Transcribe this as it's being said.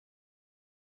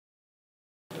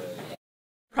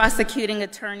Prosecuting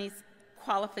Attorneys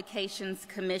Qualifications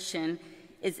Commission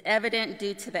is evident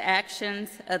due to the actions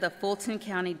of the Fulton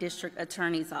County District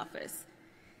Attorney's Office.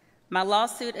 My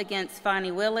lawsuit against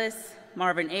Da.Fani Willis,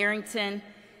 Marvin Arrington,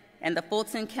 and the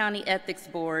Fulton County Ethics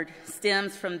Board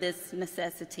stems from this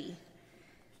necessity.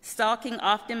 Stalking,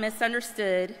 often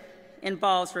misunderstood,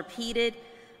 involves repeated,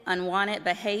 unwanted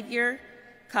behavior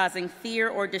causing fear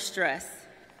or distress.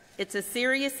 It's a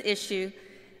serious issue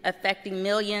affecting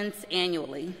millions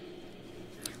annually,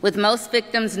 with most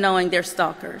victims knowing they're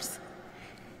stalkers.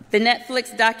 The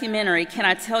Netflix documentary, Can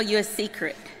I Tell You a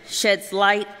Secret?, sheds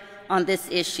light on this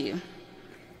issue.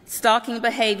 Stalking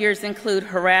behaviors include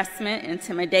harassment,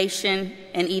 intimidation,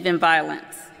 and even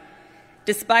violence.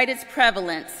 Despite its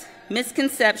prevalence,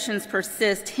 misconceptions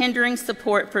persist, hindering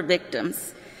support for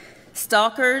victims.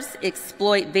 Stalkers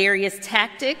exploit various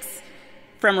tactics,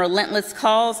 from relentless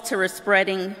calls to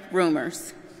spreading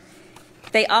rumors.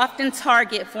 They often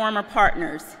target former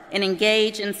partners and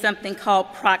engage in something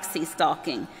called proxy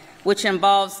stalking, which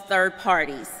involves third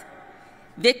parties.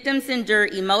 Victims endure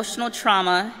emotional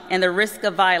trauma, and the risk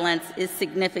of violence is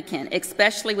significant,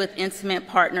 especially with intimate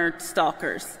partner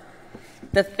stalkers.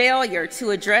 The failure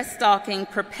to address stalking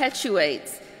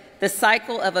perpetuates the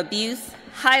cycle of abuse,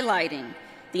 highlighting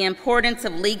the importance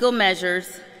of legal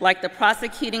measures like the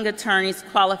Prosecuting Attorneys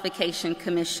Qualification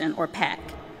Commission, or PAC.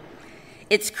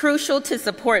 It's crucial to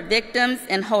support victims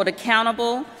and hold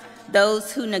accountable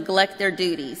those who neglect their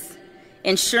duties,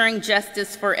 ensuring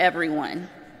justice for everyone.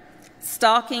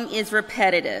 Stalking is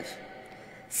repetitive.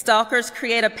 Stalkers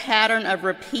create a pattern of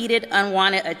repeated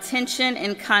unwanted attention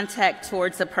and contact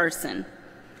towards a person.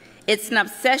 It's an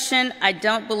obsession I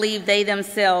don't believe they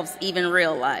themselves even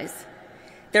realize.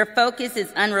 Their focus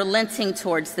is unrelenting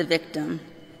towards the victim.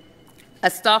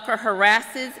 A stalker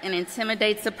harasses and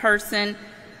intimidates a person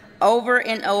over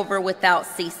and over without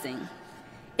ceasing.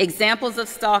 Examples of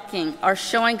stalking are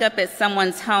showing up at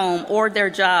someone's home or their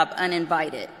job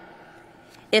uninvited.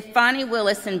 If Da.Fani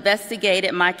Willis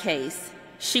investigated my case,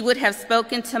 she would have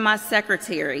spoken to my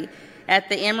secretary at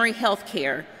the Emory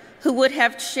Healthcare, who would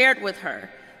have shared with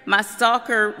her, my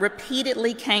stalker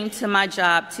repeatedly came to my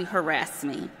job to harass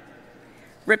me.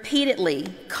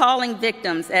 Repeatedly calling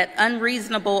victims at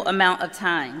unreasonable amount of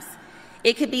times.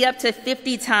 It could be up to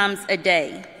 50 times a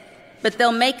day, but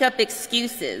they'll make up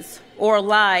excuses or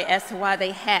lie as to why they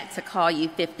had to call you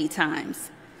 50 times.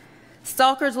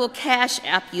 Stalkers will cash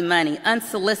app you money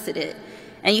unsolicited,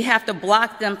 and you have to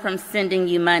block them from sending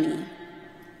you money.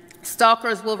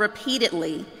 Stalkers will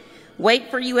repeatedly wait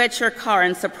for you at your car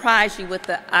and surprise you with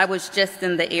the "I was just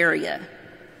in the area."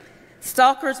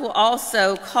 Stalkers will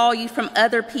also call you from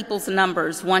other people's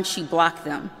numbers once you block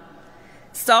them.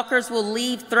 Stalkers will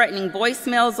leave threatening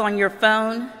voicemails on your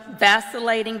phone,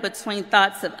 vacillating between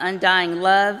thoughts of undying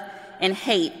love and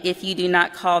hate if you do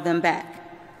not call them back.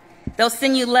 They'll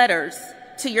send you letters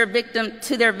to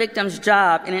their victim's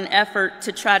job in an effort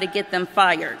to try to get them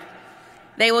fired.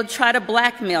 They will try to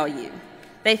blackmail you.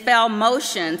 They file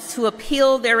motions to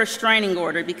appeal their restraining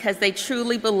order because they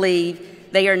truly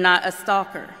believe they are not a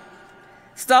stalker.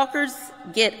 Stalkers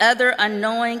get other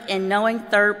unknowing and knowing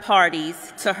third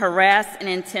parties to harass and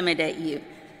intimidate you.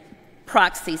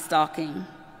 Proxy stalking.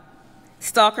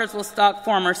 Stalkers will stalk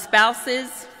former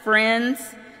spouses,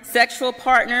 friends, sexual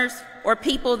partners, or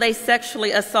people they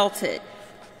sexually assaulted.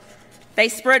 They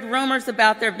spread rumors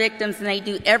about their victims, and they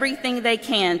do everything they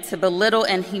can to belittle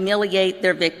and humiliate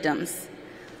their victims.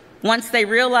 Once they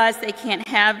realize they can't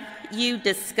have you,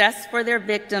 disgust for their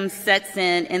victims sets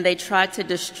in, and they try to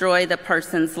destroy the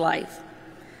person's life.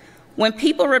 When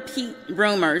people repeat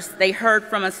rumors they heard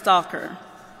from a stalker,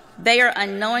 they are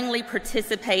unknowingly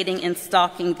participating in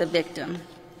stalking the victim.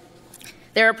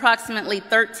 There are approximately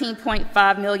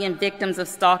 13.5 million victims of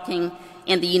stalking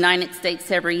in the United States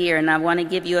every year, and I want to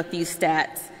give you a few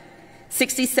stats.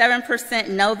 67%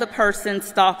 know the person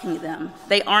stalking them.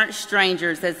 They aren't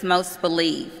strangers, as most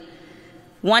believe.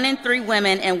 1 in 3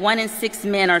 women and 1 in 6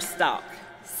 men are stalked.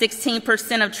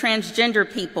 16% of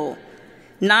transgender people,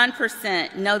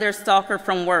 9% know their stalker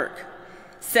from work.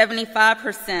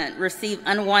 75% receive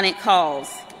unwanted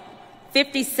calls.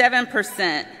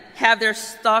 57% have their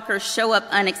stalker show up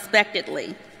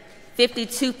unexpectedly.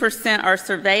 52% are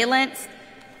surveillance.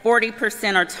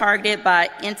 40% are targeted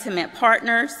by intimate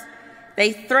partners.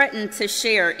 They threaten to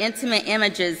share intimate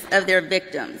images of their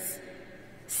victims.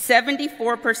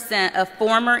 74% of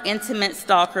former intimate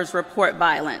stalkers report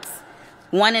violence.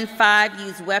 1 in 5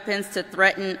 use weapons to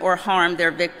threaten or harm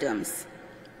their victims.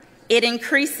 It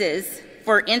increases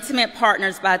for intimate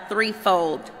partners by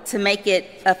 3-fold to make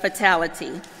it a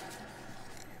fatality.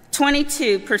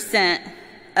 22%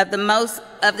 most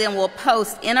of them will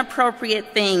post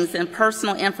inappropriate things and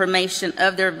personal information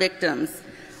of their victims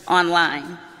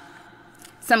online.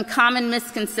 Some common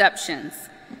misconceptions: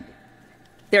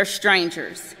 they're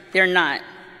strangers. They're not.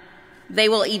 They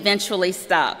will eventually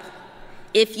stop.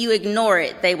 If you ignore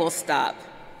it, they will stop.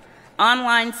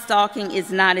 Online stalking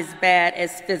is not as bad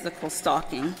as physical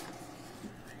stalking.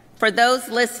 For those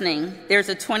listening, there's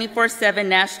a 24/7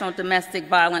 National Domestic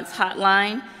Violence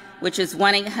Hotline, which is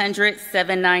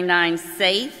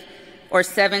 1-800-799-SAFE or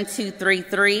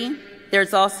 7233.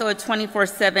 There's also a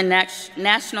 24/7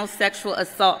 National Sexual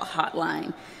Assault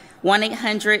Hotline,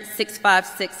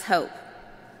 1-800-656-HOPE.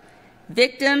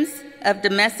 Victims of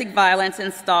domestic violence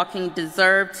and stalking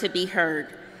deserve to be heard,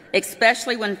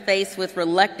 especially when faced with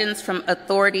reluctance from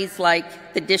authorities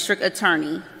like the District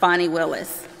Attorney, Da.Fani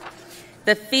Willis.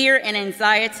 The fear and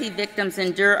anxiety victims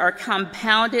endure are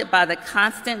compounded by the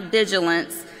constant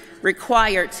vigilance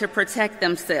required to protect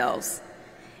themselves.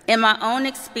 In my own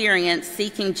experience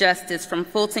seeking justice from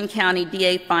Fulton County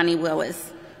DA Da.Fani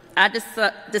Willis, I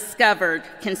discovered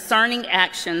concerning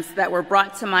actions that were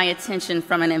brought to my attention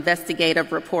from an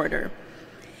investigative reporter.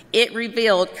 It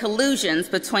revealed collusions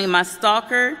between my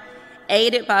stalker,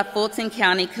 aided by Fulton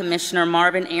County Commissioner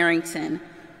Marvin Arrington,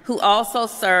 who also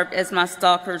served as my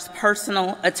stalker's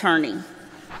personal attorney.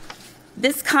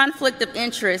 This conflict of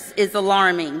interest is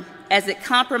alarming, as it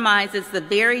compromises the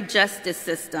very justice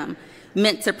system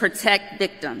meant to protect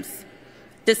victims.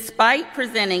 Despite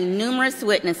presenting numerous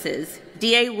witnesses,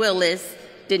 DA Willis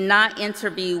did not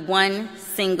interview one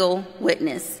single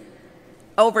witness.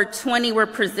 Over 20 were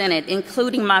presented,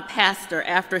 including my pastor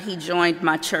after he joined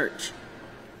my church.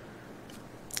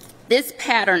 This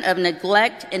pattern of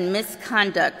neglect and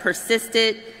misconduct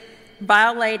persisted,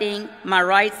 violating my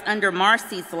rights under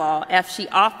Marcy's Law as she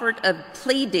offered a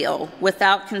plea deal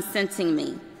without consenting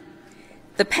me.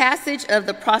 The passage of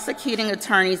the Prosecuting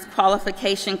Attorney's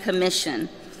Qualification Commission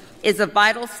is a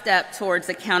vital step towards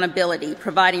accountability,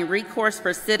 providing recourse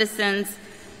for citizens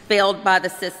failed by the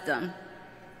system.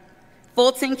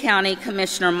 Fulton County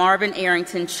Commissioner Marvin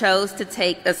Arrington chose to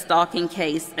take a stalking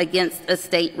case against a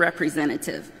state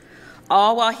representative,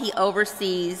 all while he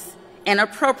oversees and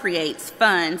appropriates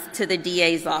funds to the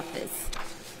DA's office.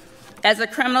 As a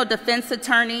criminal defense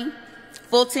attorney,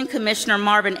 Fulton Commissioner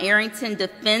Marvin Arrington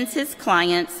defends his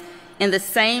clients in the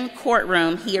same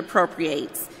courtroom he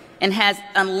appropriates and has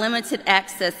unlimited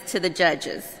access to the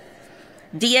judges.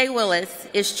 DA Willis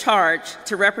is charged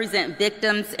to represent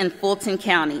victims in Fulton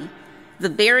County, the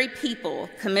very people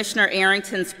Commissioner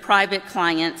Arrington's private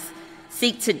clients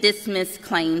seek to dismiss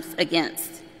claims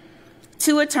against.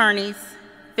 Two attorneys,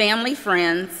 family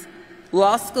friends,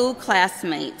 law school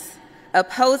classmates,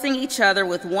 opposing each other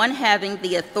with one having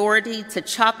the authority to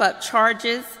chop up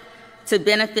charges to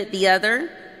benefit the other,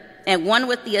 and one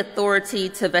with the authority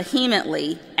to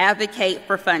vehemently advocate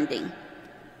for funding.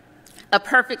 A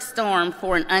perfect storm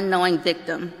for an unknowing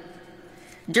victim.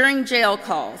 During jail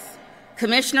calls,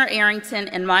 Commissioner Arrington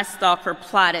and my stalker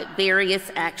plotted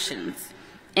various actions,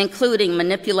 including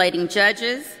manipulating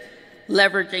judges,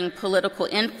 leveraging political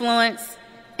influence,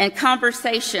 and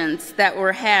conversations that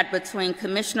were had between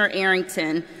Commissioner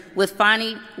Arrington with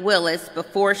Da.Fani Willis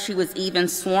before she was even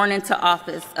sworn into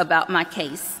office about my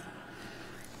case.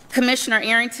 Commissioner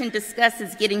Arrington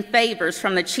discusses getting favors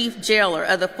from the chief jailer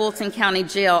of the Fulton County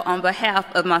Jail on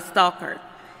behalf of my stalker,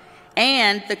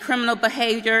 and the criminal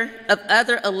behavior of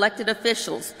other elected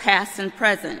officials, past and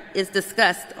present, is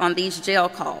discussed on these jail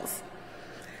calls.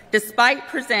 Despite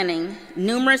presenting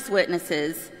numerous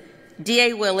witnesses,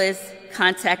 DA Willis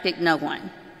contacted no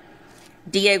one.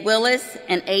 DA Willis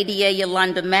and ADA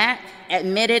Yolanda Mack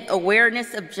admitted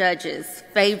awareness of judges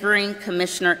favoring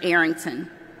Commissioner Arrington.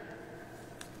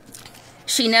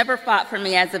 She never fought for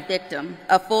me as a victim,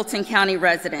 a Fulton County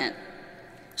resident.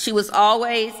 She was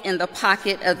always in the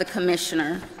pocket of the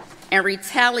commissioner and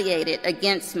retaliated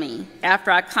against me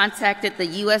after I contacted the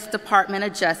U.S. Department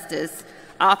of Justice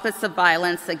Office of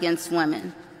Violence Against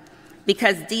Women,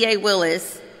 because DA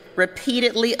Willis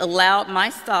repeatedly allowed my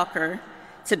stalker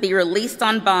to be released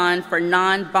on bond for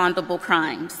non-bondable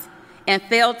crimes and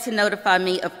failed to notify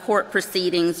me of court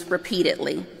proceedings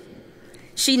repeatedly.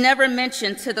 She never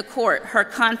mentioned to the court her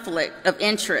conflict of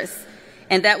interest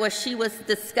and that she was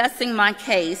discussing my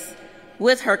case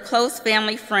with her close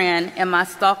family friend and my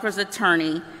stalker's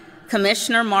attorney,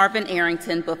 Commissioner Marvin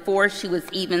Arrington, before she was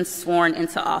even sworn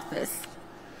into office.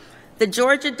 The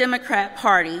Georgia Democrat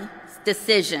Party's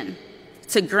decision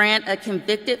to grant a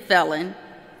convicted felon,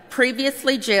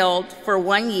 previously jailed for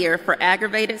 1 year for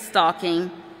aggravated stalking,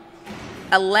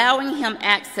 allowing him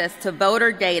access to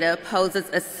voter data poses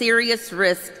a serious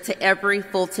risk to every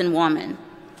Fulton woman.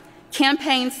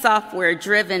 Campaign software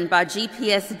driven by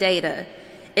GPS data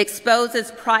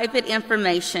exposes private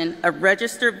information of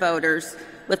registered voters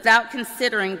without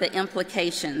considering the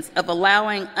implications of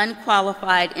allowing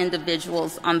unqualified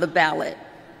individuals on the ballot.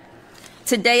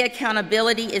 Today,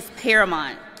 accountability is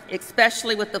paramount,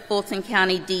 especially with the Fulton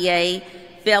County DA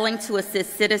failing to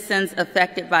assist citizens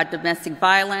affected by domestic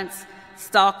violence,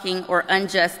 stalking, or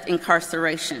unjust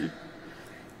incarceration.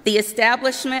 The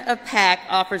establishment of PAC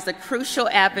offers a crucial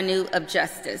avenue of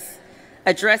justice,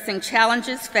 addressing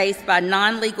challenges faced by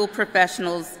non-legal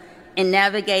professionals in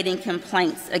navigating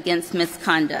complaints against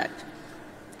misconduct.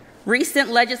 Recent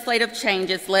legislative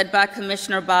changes led by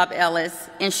Commissioner Bob Ellis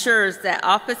ensures that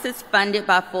offices funded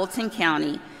by Fulton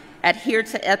County adhere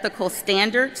to ethical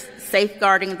standards,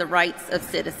 safeguarding the rights of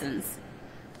citizens.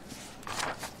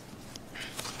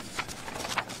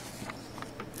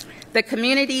 The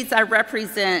communities I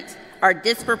represent are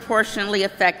disproportionately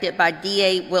affected by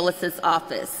DA Willis's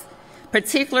office,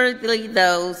 particularly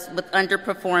those with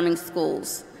underperforming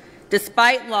schools.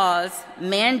 Despite laws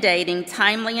mandating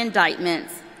timely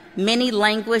indictments, many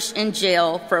languish in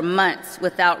jail for months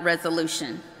without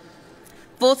resolution.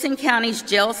 Fulton County's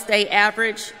jail stay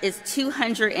average is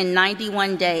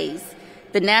 291 days.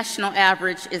 The national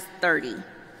average is 30.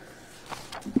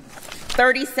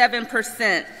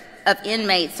 37% of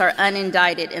inmates are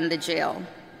unindicted in the jail.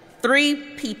 3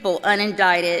 people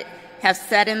unindicted have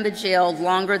sat in the jail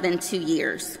longer than 2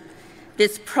 years.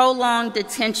 This prolonged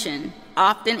detention,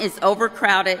 often in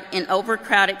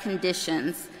overcrowded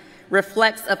conditions,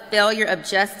 reflects a failure of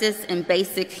justice and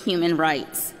basic human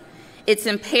rights. It's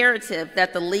imperative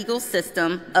that the legal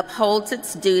system upholds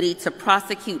its duty to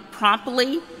prosecute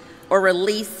promptly or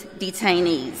release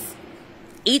detainees.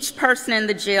 Each person in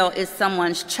the jail is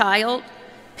someone's child,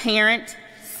 parent,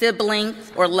 sibling,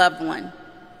 or loved one.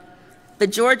 The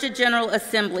Georgia General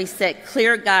Assembly set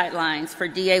clear guidelines for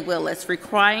DA Willis,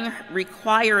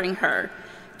 requiring her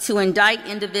to indict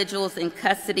individuals in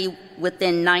custody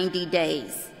within 90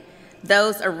 days.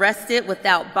 Those arrested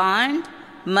without bond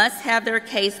must have their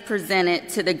case presented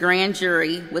to the grand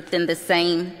jury within the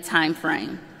same time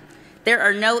frame. There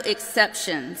are no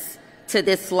exceptions to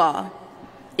this law.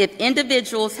 If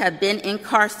individuals have been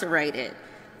incarcerated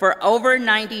for over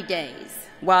 90 days,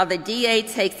 while the DA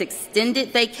takes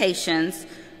extended vacations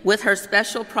with her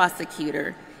special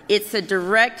prosecutor, it's a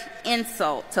direct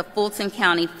insult to Fulton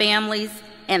County families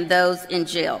and those in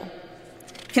jail.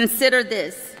 Consider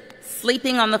this.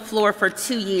 Sleeping on the floor for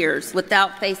 2 years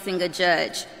without facing a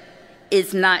judge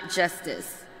is not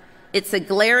justice. It's a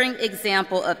glaring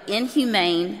example of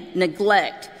inhumane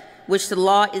neglect, which the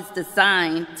law is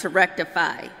designed to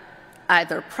rectify,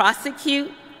 either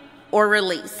prosecute or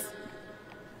release.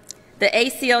 The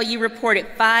ACLU reported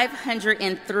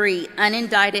 503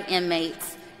 unindicted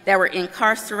inmates that were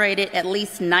incarcerated at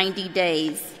least 90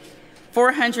 days.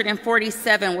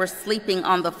 447 were sleeping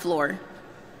on the floor.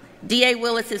 DA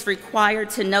Willis is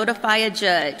required to notify a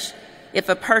judge if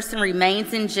a person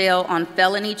remains in jail on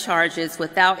felony charges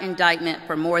without indictment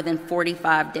for more than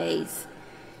 45 days.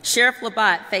 Sheriff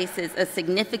Labatt faces a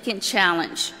significant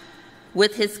challenge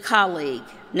with his colleague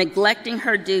neglecting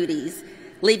her duties,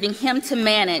 leaving him to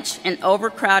manage an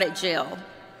overcrowded jail.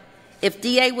 If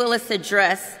DA Willis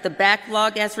addressed the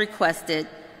backlog as requested,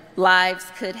 lives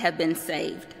could have been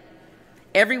saved.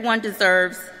 Everyone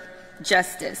deserves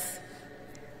justice.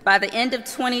 By the end of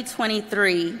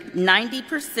 2023,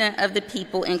 90% of the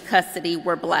people in custody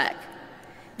were Black.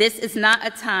 This is not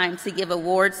a time to give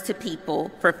awards to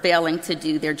people for failing to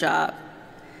do their job.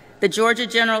 The Georgia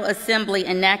General Assembly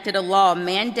enacted a law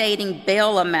mandating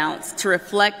bail amounts to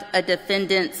reflect a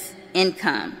defendant's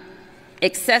income.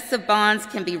 Excessive bonds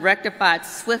can be rectified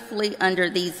swiftly under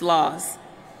these laws.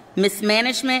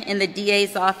 Mismanagement in the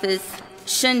DA's office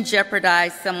shouldn't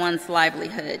jeopardize someone's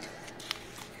livelihood.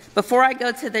 Before I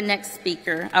go to the next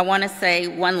speaker, I want to say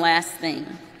one last thing.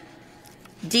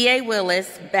 DA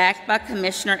Willis, backed by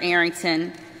Commissioner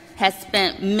Arrington, has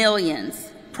spent millions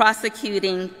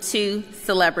prosecuting 2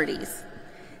 celebrities.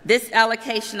 This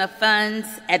allocation of funds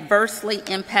adversely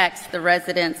impacts the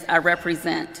residents I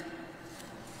represent.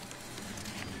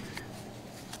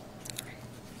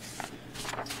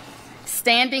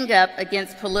 Standing up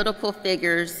against political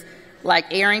figures like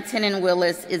Arrington and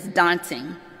Willis is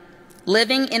daunting.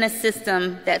 Living in a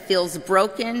system that feels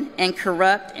broken and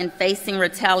corrupt and facing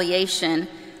retaliation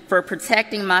for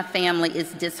protecting my family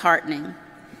is disheartening.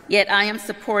 Yet I am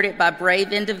supported by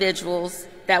brave individuals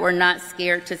that were not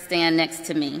scared to stand next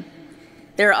to me.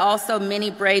 There are also many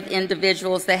brave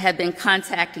individuals that have been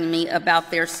contacting me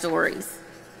about their stories.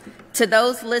 To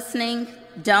those listening,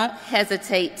 don't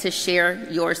hesitate to share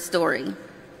your story.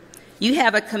 You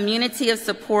have a community of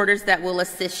supporters that will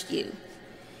assist you.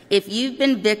 If you've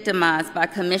been victimized by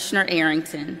Commissioner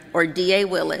Arrington or DA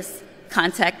Willis,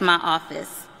 contact my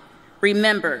office.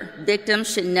 Remember,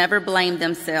 victims should never blame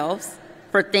themselves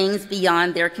for things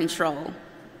beyond their control.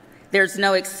 There's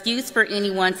no excuse for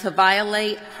anyone to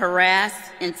violate, harass,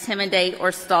 intimidate,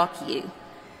 or stalk you.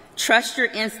 Trust your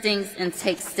instincts and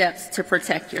take steps to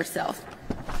protect yourself.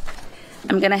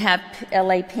 I'm going to have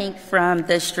L.A. Pink from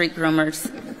the Street Groomers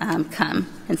come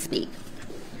and speak.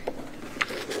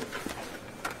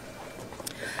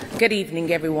 Good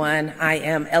evening, everyone. I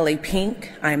am L.A.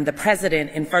 Pink. I am the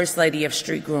president and first lady of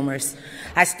Street Groomers.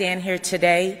 I stand here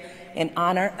today in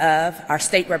honor of our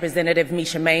state representative,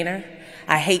 Mesha Mainor.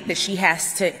 I hate that she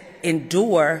has to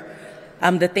endure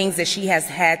the things that she has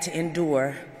had to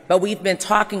endure. But we've been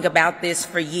talking about this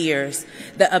for years,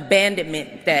 the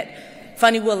abandonment that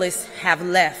Fani Willis have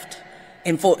left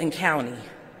in Fulton County,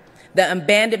 the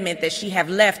abandonment that she have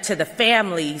left to the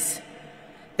families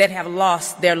that have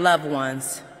lost their loved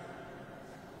ones,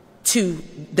 to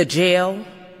the jail,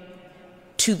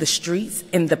 to the streets,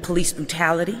 and the police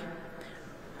brutality,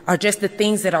 are just the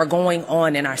things that are going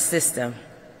on in our system.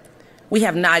 We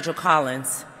have Nigel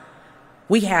Collins.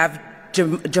 We have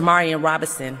Jamarian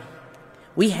Robinson.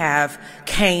 We have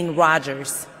Kane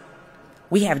Rogers.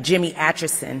 We have Jimmy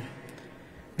Atchison.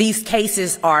 These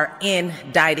cases are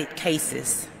indicted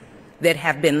cases that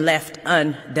have been left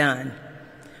undone.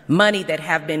 Money that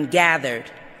have been gathered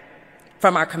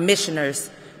from our commissioners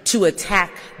to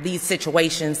attack these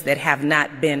situations that have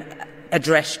not been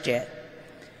addressed yet.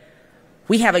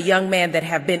 We have a young man that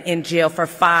have been in jail for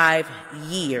 5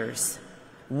 years,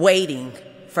 waiting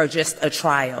for just a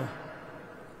trial,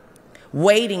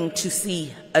 waiting to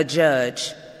see a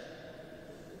judge,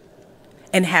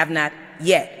 and have not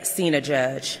yet seen a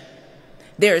judge.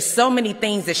 There are so many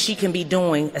things that she can be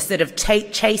doing instead of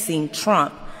chasing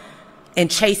Trump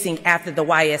and chasing after the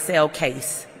YSL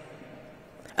case.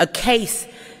 A case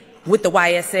with the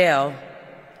YSL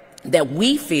that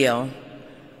we feel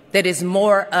that is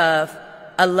more of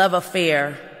a love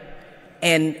affair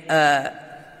and a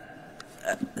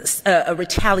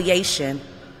retaliation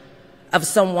of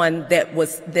someone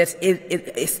that's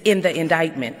in the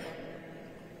indictment.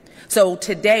 So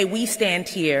today we stand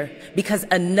here because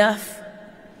enough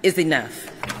is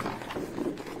enough.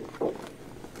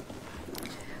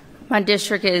 My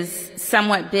district is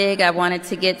somewhat big. I wanted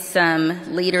to get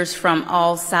some leaders from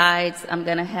all sides. I'm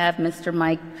going to have Mr.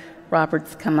 Mike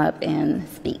Roberts come up and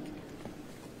speak.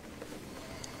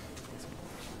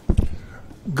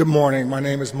 Good morning. My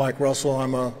name is Mike Russell.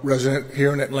 I'm a resident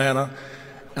here in Atlanta,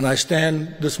 and I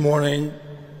stand this morning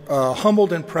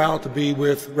humbled and proud to be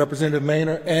with Representative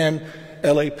Mainor and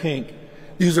L.A. Pink.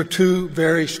 These are two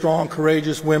very strong,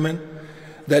 courageous women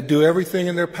that do everything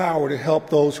in their power to help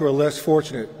those who are less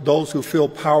fortunate, those who feel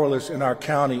powerless in our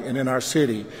county and in our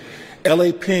city.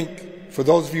 L.A. Pink, for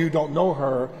those of you who don't know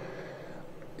her,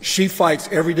 she fights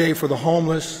every day for the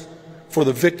homeless, for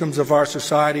the victims of our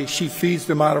society. She feeds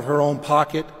them out of her own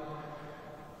pocket.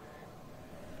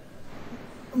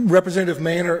 Representative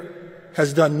Mainor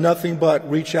has done nothing but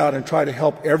reach out and try to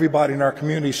help everybody in our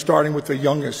community, starting with the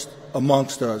youngest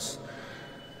amongst us.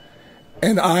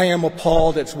 And I am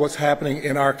appalled at what's happening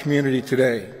in our community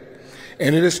today.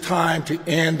 And it is time to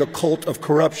end the cult of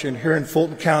corruption here in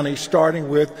Fulton County, starting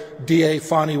with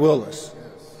Da.Fani Willis.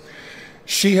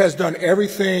 She has done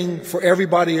everything for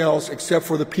everybody else except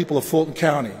for the people of Fulton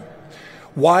County.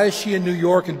 Why is she in New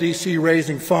York and D.C.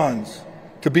 raising funds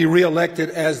to be reelected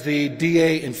as the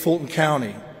DA in Fulton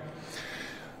County?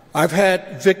 I've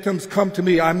had victims come to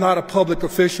me. I'm not a public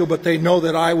official, but they know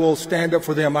that I will stand up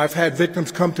for them. I've had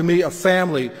victims come to me, a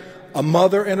family, a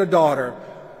mother and a daughter,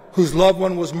 whose loved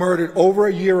one was murdered over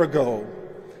a year ago.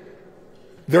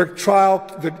 Their trial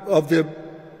of the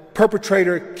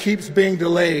perpetrator keeps being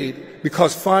delayed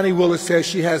because Fani Willis says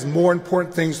she has more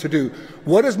important things to do.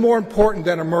 What is more important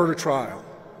than a murder trial?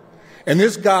 And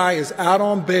this guy is out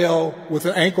on bail with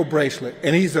an ankle bracelet,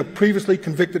 and he's a previously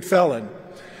convicted felon.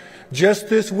 Just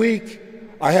this week,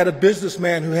 I had a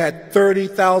businessman who had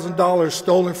 $30,000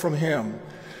 stolen from him.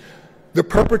 The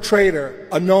perpetrator,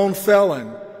 a known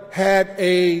felon, had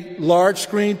a large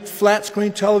screen, flat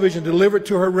screen television delivered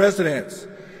to her residence.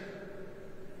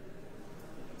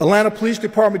 Atlanta Police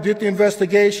Department did the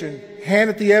investigation,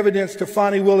 handed the evidence to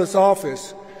Fani Willis'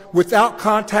 office. Without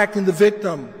contacting the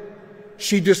victim,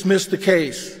 she dismissed the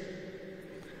case.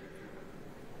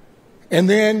 And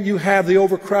then you have the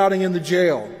overcrowding in the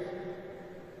jail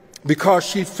because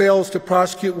she fails to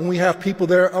prosecute when we have people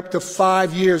there up to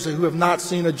 5 years who have not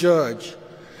seen a judge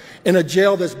in a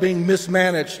jail that's being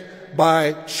mismanaged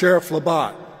by Sheriff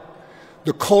Labatt.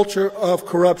 The culture of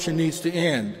corruption needs to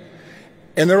end.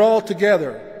 And they're all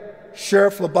together.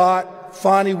 Sheriff Labatt,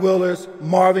 Da.Fani Willis,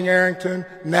 Marvin Arrington,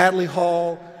 Natalie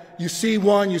Hall. You see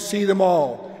one, you see them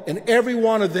all. And every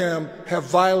one of them have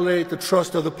violated the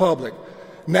trust of the public.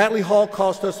 Natalie Hall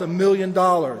cost us $1 million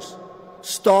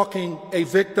stalking a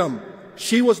victim.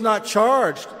 She was not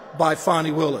charged by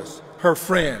Da.Fani Willis, her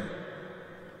friend.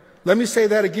 Let me say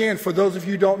that again for those of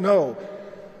you who don't know.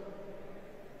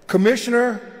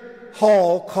 Commissioner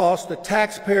Hall cost the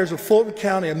taxpayers of Fulton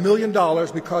County $1 million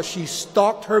because she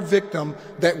stalked her victim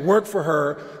that worked for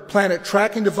her, planted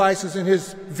tracking devices in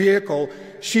his vehicle.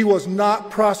 She was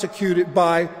not prosecuted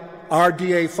by our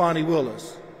DA, Da.Fani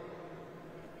Willis.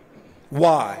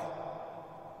 Why?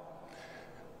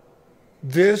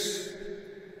 This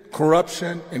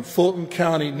corruption in Fulton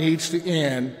County needs to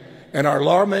end, and our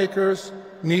lawmakers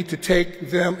need to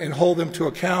take them and hold them to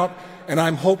account. And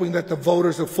I'm hoping that the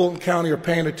voters of Fulton County are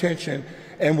paying attention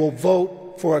and will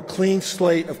vote for a clean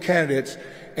slate of candidates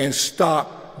and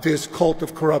stop this cult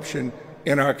of corruption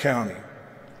in our county.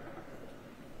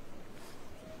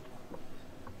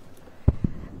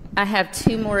 I have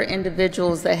 2 more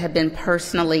individuals that have been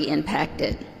personally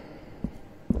impacted.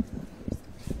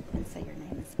 And say your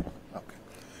name as well. Okay.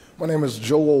 My name is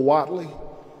Joel Watley.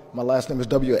 My last name is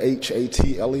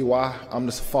W-H-A-T-L-E-Y. I'm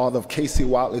the father of Casey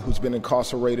Watley, who's been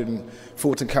incarcerated in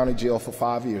Fulton County Jail for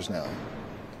 5 years now.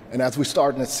 And as we're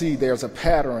starting to see, there's a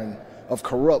pattern of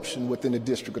corruption within the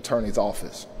district attorney's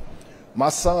office. My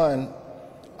son,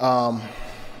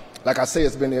 like I say,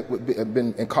 has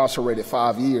been incarcerated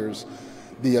 5 years.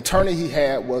 The attorney he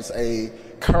had was a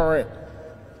current,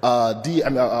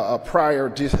 a prior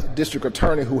district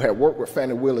attorney who had worked with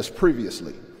Fannie Willis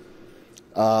previously.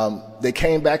 They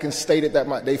came back and stated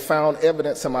that they found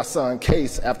evidence in my son's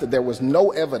case after there was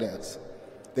no evidence.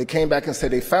 They came back and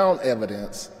said they found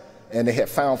evidence and they had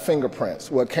found fingerprints.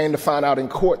 Well, it came to find out in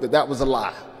court that that was a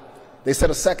lie. They said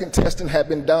a second testing had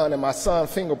been done and my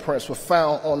son's fingerprints were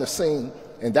found on the scene,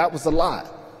 and that was a lie.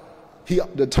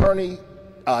 The attorney,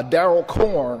 Darrell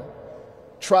Korn,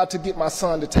 tried to get my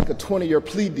son to take a 20-year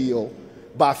plea deal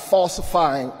by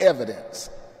falsifying evidence.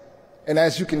 And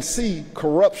as you can see,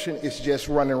 corruption is just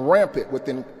running rampant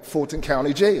within Fulton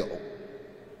County Jail.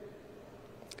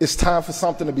 It's time for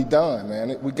something to be done,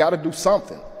 man. We got to do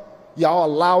something. Y'all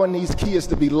allowing these kids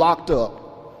to be locked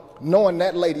up, knowing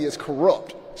that lady is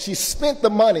corrupt. She spent the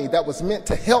money that was meant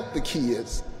to help the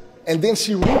kids, and then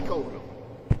she RICO'd them.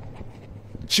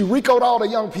 She RICO'd all the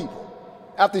young people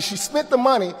after she spent the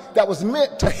money that was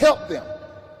meant to help them,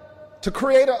 to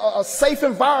create a safe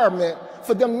environment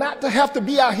for them not to have to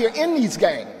be out here in these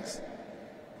gangs.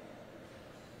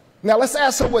 Now let's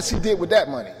ask her what she did with that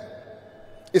money.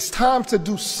 It's time to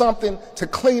do something to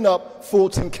clean up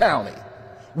Fulton County.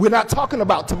 We're not talking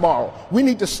about tomorrow. We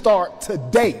need to start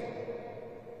today.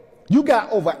 You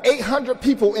got over 800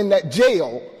 people in that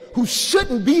jail who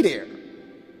shouldn't be there,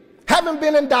 haven't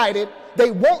been indicted. They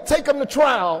won't take them to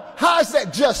trial. How is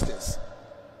that justice?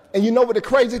 And you know what the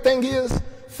crazy thing is?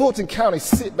 Fulton County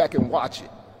sit back and watch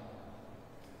it.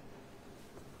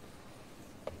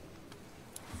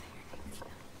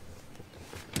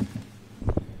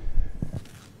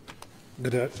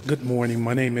 Good morning.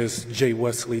 My name is J.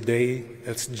 Wesley Day.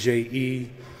 That's J-E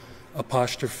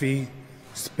apostrophe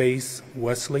space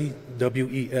Wesley,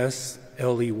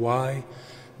 W-E-S-L-E-Y,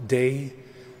 Day,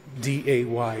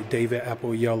 D-A-Y, David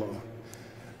Apple Yellow.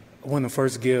 I want to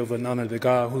first give an honor to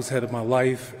God who's head of my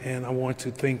life, and I want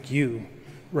to thank you,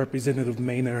 Representative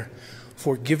Mainor,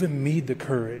 for giving me the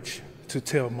courage to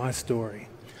tell my story.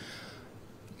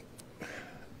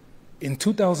 In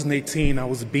 2018, I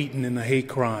was beaten in a hate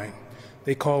crime.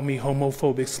 They called me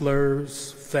homophobic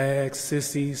slurs, fags,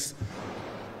 sissies,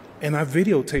 and I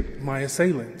videotaped my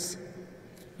assailants.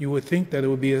 You would think that it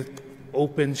would be an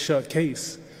open, shut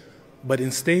case, but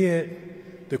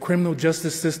instead, the criminal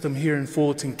justice system here in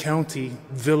Fulton County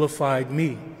vilified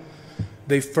me.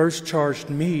 They first charged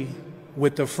me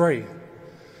with the fray.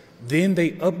 Then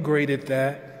they upgraded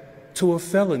that to a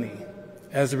felony.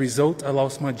 As a result, I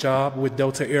lost my job with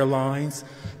Delta Airlines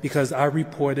because I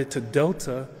reported to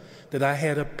Delta that I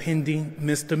had a pending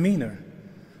misdemeanor.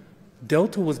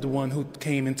 Delta was the one who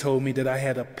came and told me that I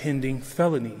had a pending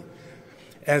felony.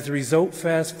 As a result,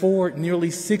 fast forward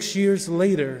nearly 6 years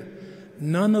later,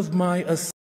 none of my